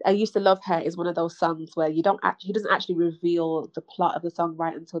 "I Used to Love Her" is one of those songs where he doesn't actually reveal the plot of the song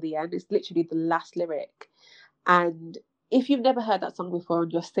right until the end. It's literally the last lyric. And if you've never heard that song before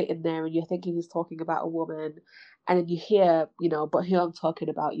and you're sitting there and you're thinking he's talking about a woman, and then you hear, but who I'm talking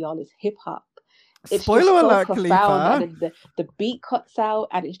about, y'all, is hip hop. It's Spoiler just so alert, profound, and Khalifa. then the beat cuts out,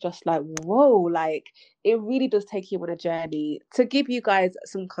 and it's just like, whoa, like it really does take you on a journey. To give you guys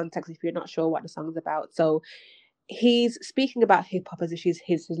some context, if you're not sure what the song's about, so he's speaking about hip hop as if she's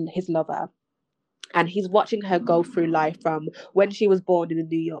his lover, and he's watching her go through life from when she was born in the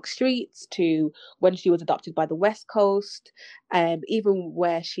New York streets to when she was adopted by the West Coast, even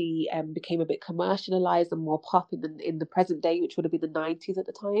where she became a bit commercialized and more pop in the present day, which would have been the 90s at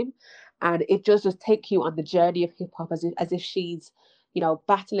the time. And it just takes you on the journey of hip hop as if she's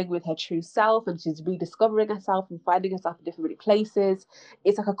battling with her true self, and she's rediscovering herself and finding herself in different places.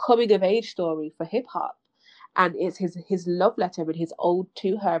 It's like a coming of age story for hip hop. and it's his love letter and his ode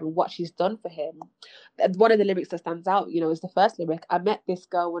to her and what she's done for him. And one of the lyrics that stands out, is the first lyric: "I met this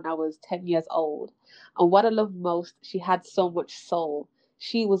girl when I was 10 years old, and what I loved most, she had so much soul.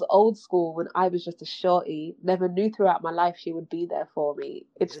 She was old school when I was just a shorty. Never knew throughout my life she would be there for me."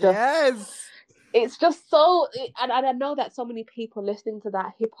 It's just, Yes. it's just so, and I know that so many people listening to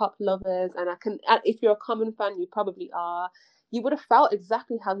that, hip hop lovers, and if you're a Common fan, you probably are. You would have felt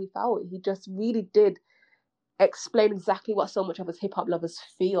exactly how he felt. He just really did explain exactly what so much of us hip hop lovers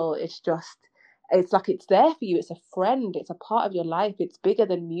feel. It's like it's there for you. It's a friend. It's a part of your life. It's bigger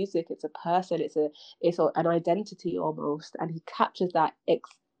than music. It's a person. It's an identity almost. And he captures that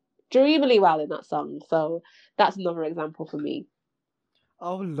extremely well in that song. So that's another example for me.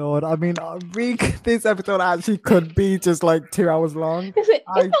 Oh Lord! I mean, this episode actually could be just like 2 hours long. It's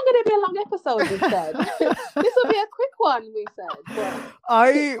not going to be a long episode. We said this will be a quick one. We said. But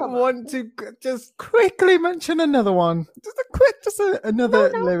I want to just quickly mention another one.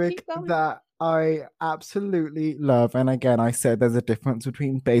 Another lyric that I absolutely love. And again, I said there's a difference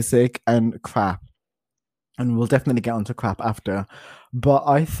between basic and crap, and we'll definitely get onto crap after. But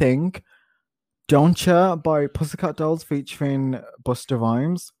I think "Don't Ya" by Pussycat Dolls featuring Busta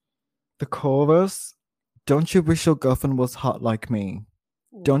Rhymes, the chorus: "Don't you wish your girlfriend was hot like me?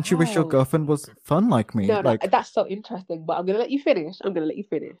 Don't you wish your girlfriend was fun like me?" No, that's so interesting, but I'm going to let you finish.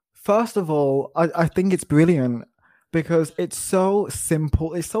 First of all, I think it's brilliant because it's so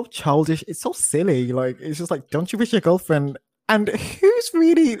simple, it's so childish, it's so silly. Like, it's just like, don't you wish your girlfriend? And who's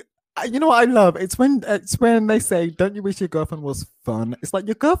really, what I love? It's when they say, "Don't you wish your girlfriend was fun?" It's like,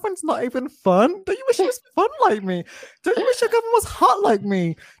 your girlfriend's not even fun. Don't you wish she was fun like me? Don't you wish your girlfriend was hot like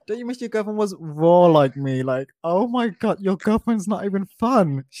me? Don't you wish your girlfriend was raw like me? Like, oh my God, your girlfriend's not even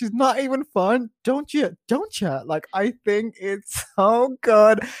fun. She's not even fun. Don't you? Like, I think it's so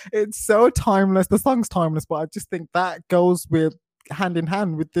good. It's so timeless. The song's timeless, but I just think that goes with hand in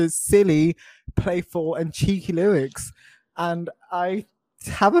hand with the silly, playful, and cheeky lyrics. And I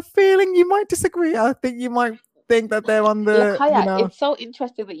have a feeling you might disagree. I think you might think that they're on the. Lakaya, it's so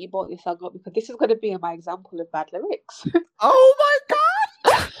interesting that you brought this song up because this is going to be my example of bad lyrics. Oh my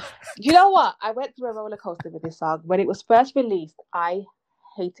God! Do you know what? I went through a roller coaster with this song. When it was first released, I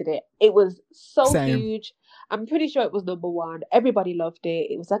hated it. It was so huge. I'm pretty sure it was number one. Everybody loved it.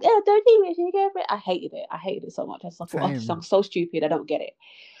 It was like, don't you wish you gave it? I hated it. I hated it so much. I was like, oh, this song's so stupid. I don't get it.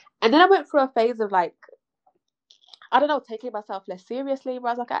 And then I went through a phase of like, I don't know, taking myself less seriously, where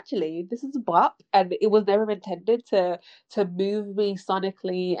I was like, actually, this is a bop, and it was never intended to move me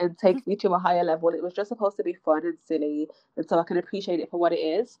sonically and take me to a higher level. It was just supposed to be fun and silly, and so I can appreciate it for what it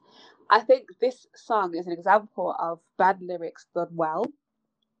is. I think this song is an example of bad lyrics done well.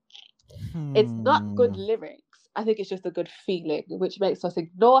 It's not good lyrics. I think it's just a good feeling, which makes us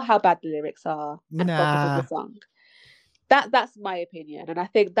ignore how bad the lyrics are and focus on the song. That's my opinion, and I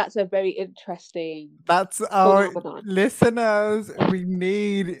think that's a very interesting. That's our listeners. I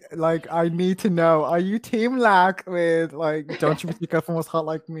need to know: are you Team Lack with like "Don't You Wish Your Girlfriend Was Hot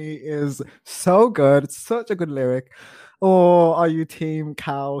Like Me" is so good? It's such a good lyric. Or are you Team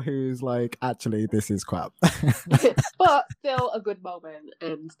Cal, who's like, actually, this is crap? But still a good moment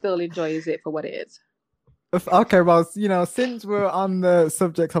and still enjoys it for what it is. Okay, well, since we're on the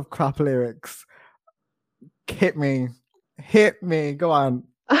subject of crap lyrics, hit me, go on.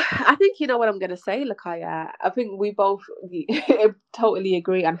 I think you know what I'm going to say, Lakaya. I think we both totally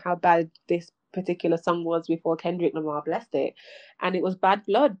agree on how bad this particular song was before Kendrick Lamar blessed it. And it was Bad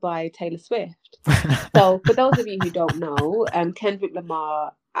Blood by Taylor Swift. So for those of you who don't know, Kendrick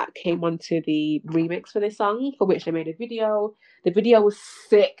Lamar came onto the remix for this song, for which they made a video. The video was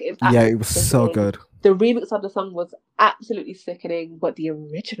sick. It was so good. The remix of the song was absolutely sickening, but the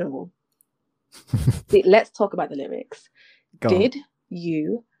original... Let's talk about the lyrics. Did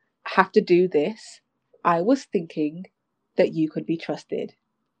you have to do this? I was thinking that you could be trusted.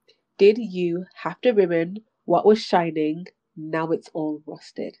 Did you have to ruin what was shining? Now it's all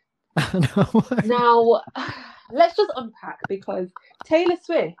rusted. Now, let's just unpack, because Taylor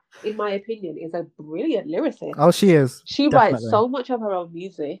Swift, in my opinion, is a brilliant lyricist. Oh, she is. She writes so much of her own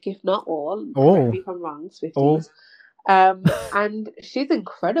music, if not all. Correct me if I'm wrong, Swifties. And she's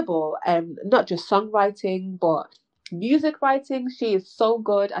incredible. Not just songwriting, but music writing. She is so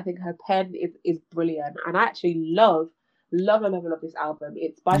good. I think her pen is brilliant, and I actually love this album.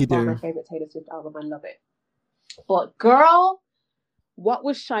 It's by far my favorite Taylor Swift album. I love it. But girl, what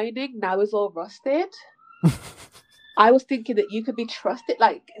was shining now is all rusted. I was thinking that you could be trusted.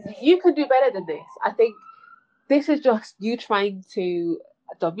 Like, you could do better than this. I think this is just you trying to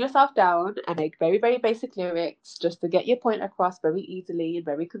dumb yourself down and make very, very basic lyrics just to get your point across very easily and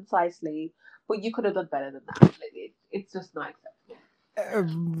very concisely. but you could have done better than that. Like, it's just not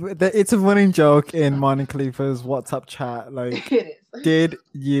acceptable. It's a running joke in mine and Khalifa's WhatsApp chat. Like, It is. did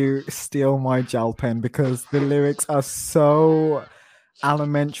you steal my gel pen? Because the lyrics are so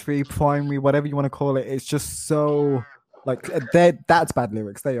elementary, primary, whatever you want to call it. It's just so like that's bad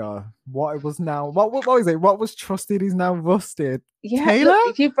lyrics. They are. What it was now. What was it? What was trusted is now rusted. Yeah, Taylor?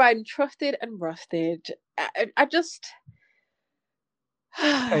 look, you've been trusted and rusted. I just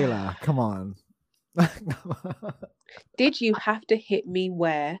Taylor, come on. Did you have to hit me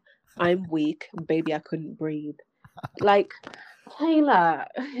where I'm weak, baby? I couldn't breathe. Like, Taylor,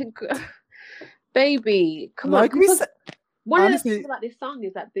 baby, come like on. we said, One of the honestly, things about this song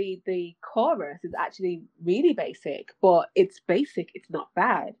is that the chorus is actually really basic, but it's basic. It's not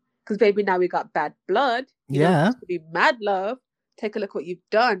bad. Because baby, now we got bad blood. You yeah. know, to be mad love. Take a look what you've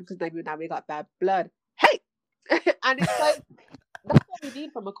done. Because maybe now we got bad blood. Hey, and it's like that's what we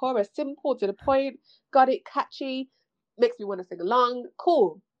need from a chorus. Simple, to the point. Got it, catchy. Makes me want to sing along.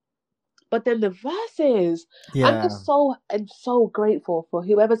 Cool. But then the verses, Yeah. I'm just so grateful for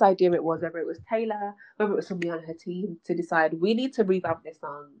whoever's idea it was, whether it was Taylor, whether it was somebody on her team, to decide we need to revamp this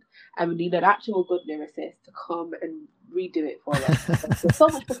song and we need an actual good lyricist to come and redo it for us. There's so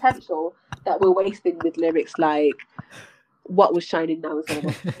much potential that we're wasting with lyrics like what was shining now is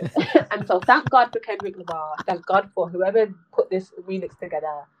gonna and so thank God for Kendrick Lamar. Thank God for whoever put this remix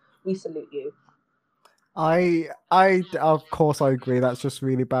together. We salute you. I of course I agree that's just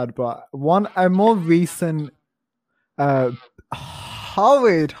really bad, but a more recent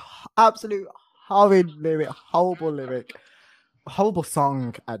horrid, absolute horrid lyric, horrible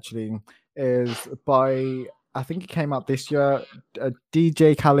song actually is by, I think it came out this year,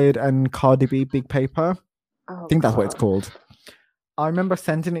 DJ Khaled and Cardi B, Big Paper. I think that's what it's called. I remember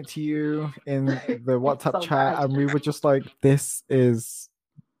sending it to you in the WhatsApp chat and we were just like, this is,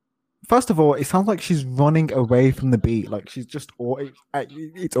 first of all, it sounds like she's running away from the beat. Like she's just,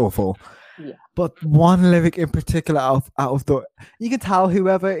 it's awful. Yeah. But one lyric in particular out of the, you can tell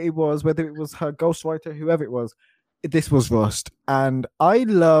whoever it was, whether it was her ghostwriter, whoever it was, this was rushed. And I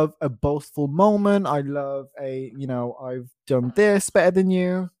love a boastful moment. I love I've done this better than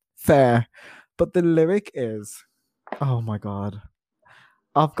you. Fair. But the lyric is, oh my God.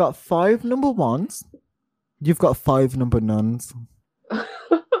 I've got 5 number ones. You've got 5 number nuns.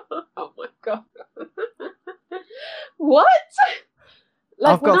 Oh my God. What?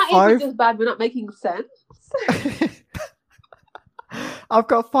 Like, I've we're got not even just bad, we're not making sense. I've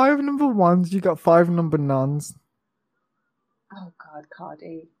got 5 number ones, you got 5 number nuns. Oh God,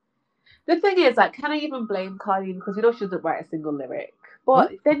 Cardi. The thing is, like, can I even blame Cardi? Because she doesn't write a single lyric.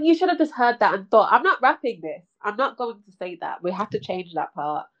 But then you should have just heard that and thought, I'm not rapping this. I'm not going to say that. We have to change that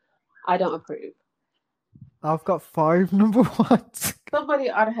part. I don't approve. I've got 5 number ones.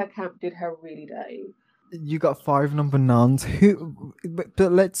 Somebody out of her camp did her really dirty. You got 5 number nuns. Who?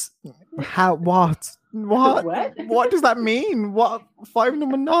 But let's. How? What? What does that mean? What? 5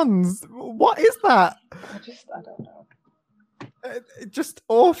 number nuns? What is that? I don't know. It just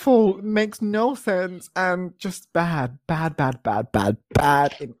awful. Makes no sense and just bad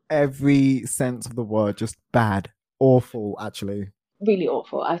in every sense of the word. Just bad, awful. Actually, really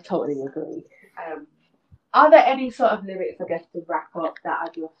awful. I totally agree. Are there any sort of lyrics, I guess, to wrap up that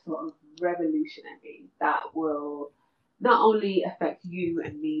are just sort of revolutionary that will not only affect you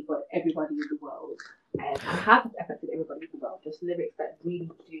and me, but everybody in the world, and have affected everybody in the world? Just lyrics that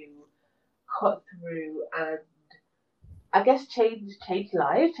really do cut through and, I guess, change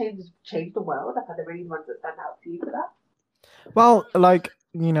lives, change the world. Are there any ones that stand out to you for that? Well, like,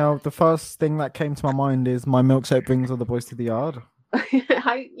 the first thing that came to my mind is "My milkshake brings all the boys to the yard."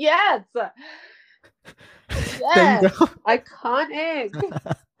 Yes. Yes, iconic.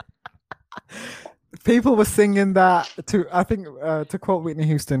 People were singing that to, I think, to quote Whitney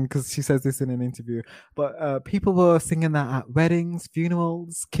Houston, because she says this in an interview, but people were singing that at weddings,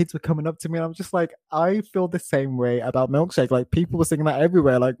 funerals. Kids were coming up to me and I'm just like, I feel the same way about milkshake. Like, people were singing that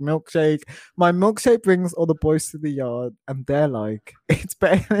everywhere, like, milkshake, my milkshake brings all the boys to the yard, and they're like, it's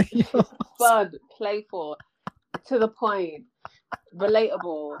better than yours. Fun, playful, to the point,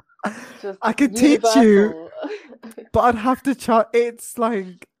 relatable. Just I could universal. teach you, but I'd have to try. It's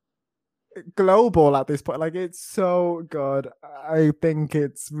like global at this point. Like, it's so good. I think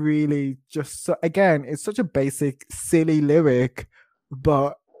it's really just so, again, it's such a basic, silly lyric,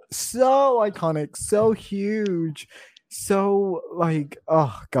 but so iconic, so huge, so like,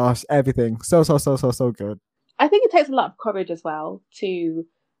 oh gosh, everything. So good. I think it takes a lot of courage as well to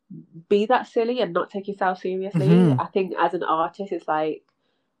be that silly and not take yourself seriously. Mm-hmm. I think as an artist, it's like,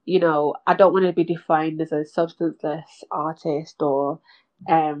 I don't want to be defined as a substanceless artist or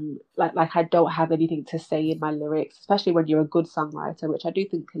like I don't have anything to say in my lyrics, especially when you're a good songwriter, which I do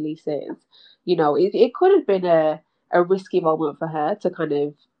think Khalees is. It could have been a risky moment for her to kind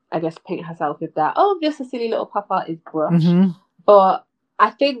of, I guess, paint herself with that, oh, I'm just a silly little pop artist brush. Mm-hmm. But I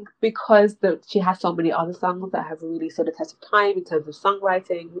think because she has so many other songs that have really stood the test of time in terms of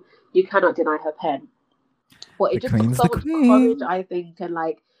songwriting, you cannot deny her pen. But The it just took Queen's so the much courage, Queen. I think, and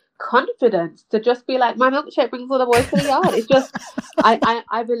like confidence to just be like, my milkshake brings all the boys to the yard. It's just,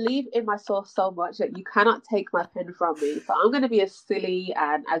 I believe in myself so much that you cannot take my pen from me. So I'm going to be as silly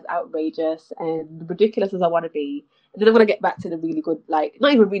and as outrageous and ridiculous as I want to be. And then I'm going to get back to the really good, like,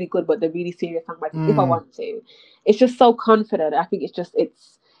 not even really good, but the really serious songwriting if I want to. It's just so confident. I think especially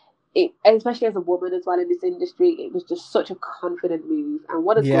as a woman as well in this industry, it was just such a confident move, and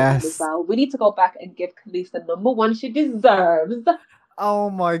what a good one as well. We need to go back and give Khalees the number one she deserves. Oh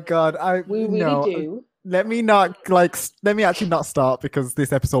my god, We really do. Let me actually not start, because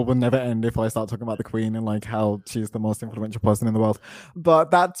this episode will never end if I start talking about the Queen and like how she's the most influential person in the world.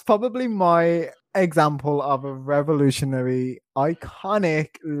 But that's probably my example of a revolutionary,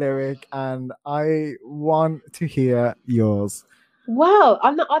 iconic lyric, and I want to hear yours. Well,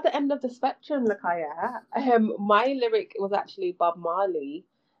 on the other end of the spectrum, Lakaya, my lyric was actually Bob Marley.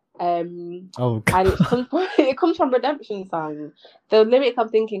 And it comes from Redemption Song. The lyric I'm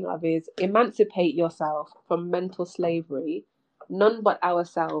thinking of is emancipate yourself from mental slavery. None but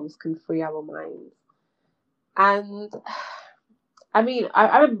ourselves can free our minds. And I mean,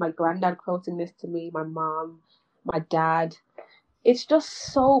 I remember my granddad quoting this to me, my mom, my dad. It's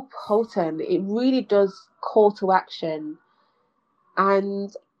just so potent. It really does call to action.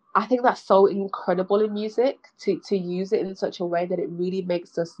 And I think that's so incredible in music to use it in such a way that it really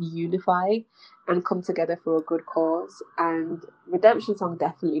makes us unify and come together for a good cause. And Redemption Song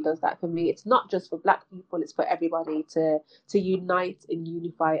definitely does that for me. It's not just for Black people, it's for everybody to unite and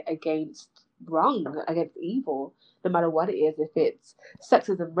unify against wrong, against evil, no matter what it is. If it's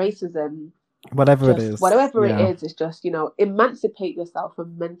sexism, racism, Whatever it is, it's just, emancipate yourself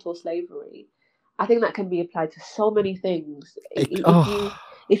from mental slavery. I think that can be applied to so many things.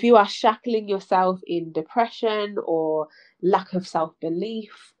 If you are shackling yourself in depression or lack of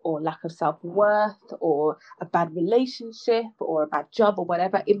self-belief or lack of self-worth or a bad relationship or a bad job or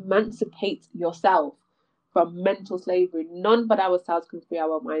whatever, emancipate yourself from mental slavery. None but ourselves can free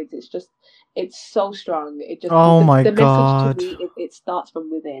our minds. It's so strong. The message to me, it starts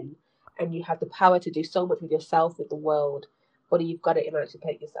from within, and you have the power to do so much with yourself, with the world. But you've got to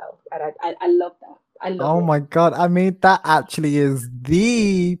emancipate yourself. And I love that. I love it. Oh my god. I mean, that actually is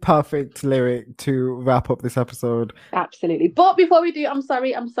the perfect lyric to wrap up this episode. Absolutely. But before we do, I'm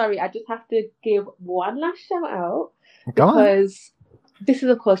sorry. I just have to give one last shout out. Because this is,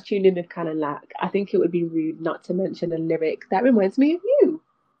 of course, tuned in with Canon Lack. I think it would be rude not to mention a lyric that reminds me of you.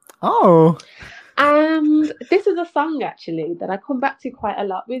 Oh. And this is a song, actually, that I come back to quite a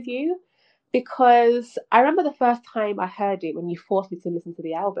lot with you. Because I remember the first time I heard it when you forced me to listen to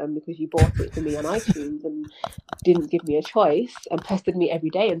the album because you bought it for me on iTunes and didn't give me a choice and pestered me every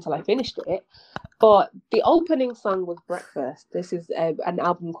day until I finished it. But the opening song was Breakfast. This is an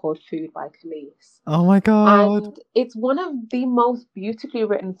album called Food by Khalees. Oh my god. And it's one of the most beautifully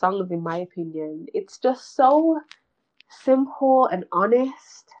written songs, in my opinion. It's just so simple and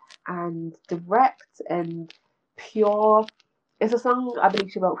honest and direct and pure. It's a song I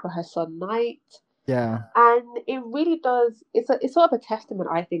believe she wrote for her son Knight. Yeah. And it really does, it's sort of a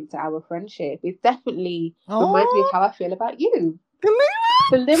testament, I think, to our friendship. It definitely reminds me of how I feel about you.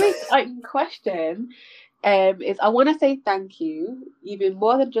 The lyric in question is, I want to say thank you. You've been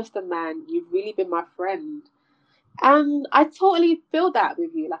more than just a man. You've really been my friend. And I totally feel that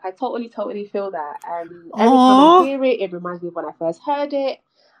with you. Like, I totally feel that. And every time I hear it, it reminds me of when I first heard it.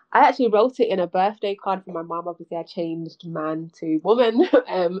 I actually wrote it in a birthday card for my mom. Obviously, I changed man to woman,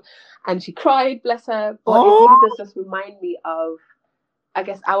 and she cried, bless her. But it really does just remind me of, I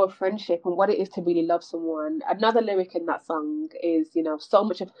guess, our friendship and what it is to really love someone. Another lyric in that song is, so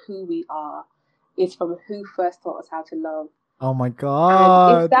much of who we are is from who first taught us how to love. Oh my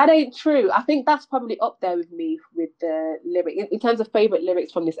god. And if that ain't true, I think that's probably up there with me with the lyric. In terms of favourite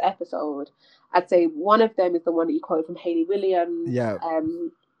lyrics from this episode, I'd say one of them is the one that you quoted from Hayley Williams. Yeah.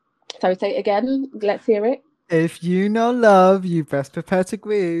 Sorry, say it again. Let's hear it. If you know love, you best prepare to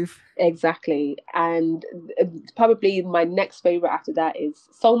grieve. Exactly. And probably my next favourite after that is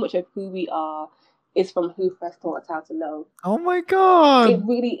so much of who we are is from who first taught us how to love. Oh my god. It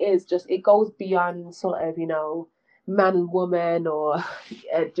really is just, it goes beyond sort of, man and woman, or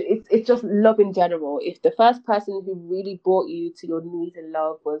it's just love in general. If the first person who really brought you to your knees in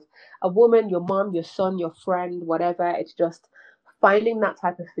love was a woman, your mom, your son, your friend, whatever, it's just finding that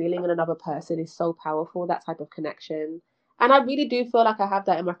type of feeling in another person is so powerful, that type of connection. And I really do feel like I have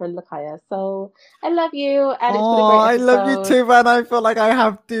that in my friend Lakaya. So I love you, and it's been a great I episode. love you too, man. I feel like I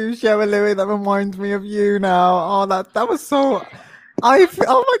have to share a lyric that reminds me of you now. Oh, that was so.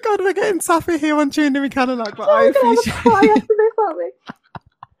 Oh my god, we're getting sappy here on Tuned In. We kind of like, but I appreciate.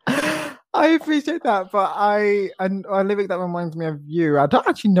 I appreciate that, but a lyric that reminds me of you. I don't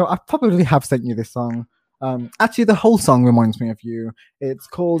actually know. I probably have sent you this song. Actually, the whole song reminds me of you. It's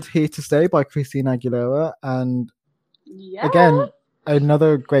called "Here to Stay" by Christina Aguilera, and again,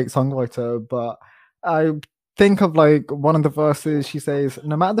 another great songwriter. But I think of like one of the verses. She says,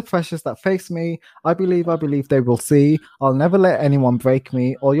 "No matter the pressures that face me, I believe they will see. I'll never let anyone break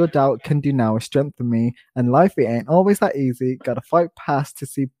me. All your doubt can do now is strengthen me. And life, it ain't always that easy. Gotta fight to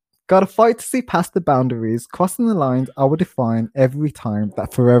see past the boundaries, crossing the lines I will define every time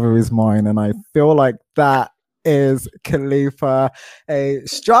that forever is mine." And I feel like that is Khalifa, a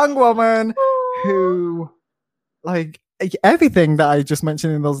strong woman who, like, everything that I just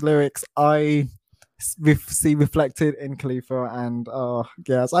mentioned in those lyrics, I see reflected in Khalifa. And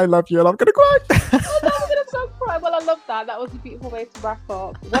yes, I love you, and I'm gonna cry. Oh no, I'm gonna so cry. Well, I love that. That was a beautiful way to wrap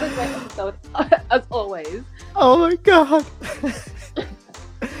up. What a great episode, as always. Oh my god.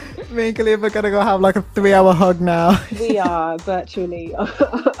 Me and Khalifa are gonna go have like a 3-hour hug now. We are virtually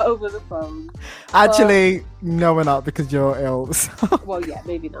over the phone. Actually, no, we're not, because you're ill. So. Well, yeah,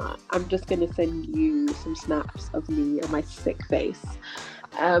 maybe not. I'm just gonna send you some snaps of me and my sick face.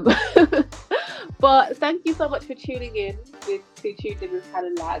 But thank you so much for tuning in to Tuned In with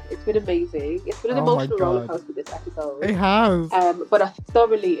Hannah Lag. It's been amazing. It's been an emotional roller coaster this episode. It has. But I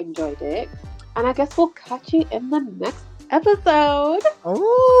thoroughly enjoyed it. And I guess we'll catch you in the next episode.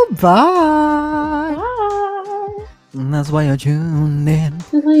 Oh, bye. Bye. And that's why you're tuned in.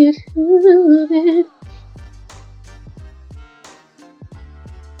 That's why you're tuned in.